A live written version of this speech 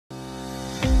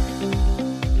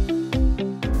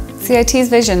CIT's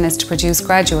vision is to produce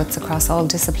graduates across all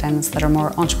disciplines that are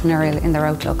more entrepreneurial in their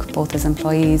outlook, both as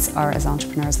employees or as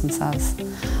entrepreneurs themselves.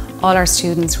 All our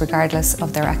students, regardless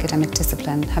of their academic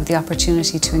discipline, have the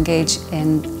opportunity to engage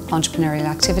in entrepreneurial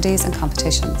activities and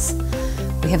competitions.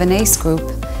 We have an ACE group,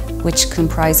 which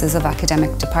comprises of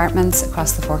academic departments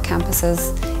across the 4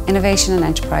 campuses, Innovation and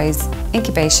Enterprise,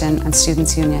 Incubation and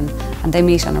Students' Union, and they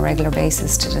meet on a regular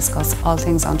basis to discuss all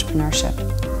things entrepreneurship.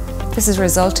 This has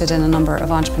resulted in a number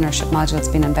of entrepreneurship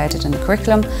modules being embedded in the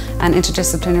curriculum and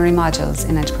interdisciplinary modules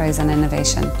in Enterprise and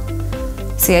Innovation.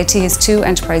 CIT has 2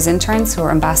 enterprise interns who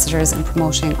are ambassadors in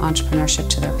promoting entrepreneurship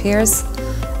to their peers,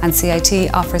 and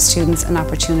CIT offers students an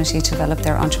opportunity to develop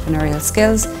their entrepreneurial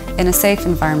skills in a safe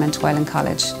environment while in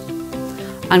college.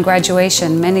 On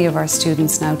graduation, many of our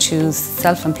students now choose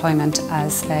self-employment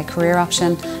as a career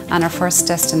option, and our first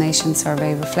destination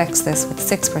survey reflects this, with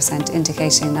 6%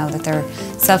 indicating now that they're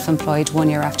self-employed 1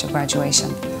 year after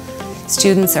graduation.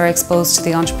 Students are exposed to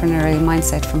the entrepreneurial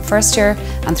mindset from first year,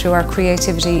 and through our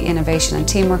creativity, innovation and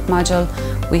teamwork module,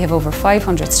 we have over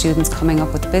 500 students coming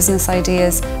up with business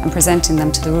ideas and presenting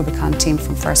them to the Rubicon team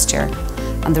from first year.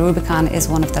 And the Rubicon is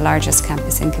one of the largest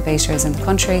campus incubators in the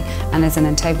country and is an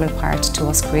integral part to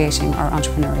us creating our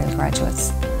entrepreneurial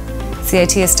graduates.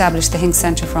 CIT established the Hinks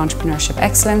Centre for Entrepreneurship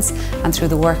Excellence, and through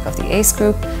the work of the ACE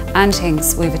Group and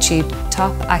Hinks, we've achieved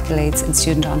top accolades in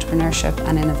student entrepreneurship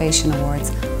and innovation awards,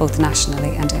 both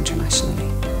nationally and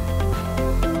internationally.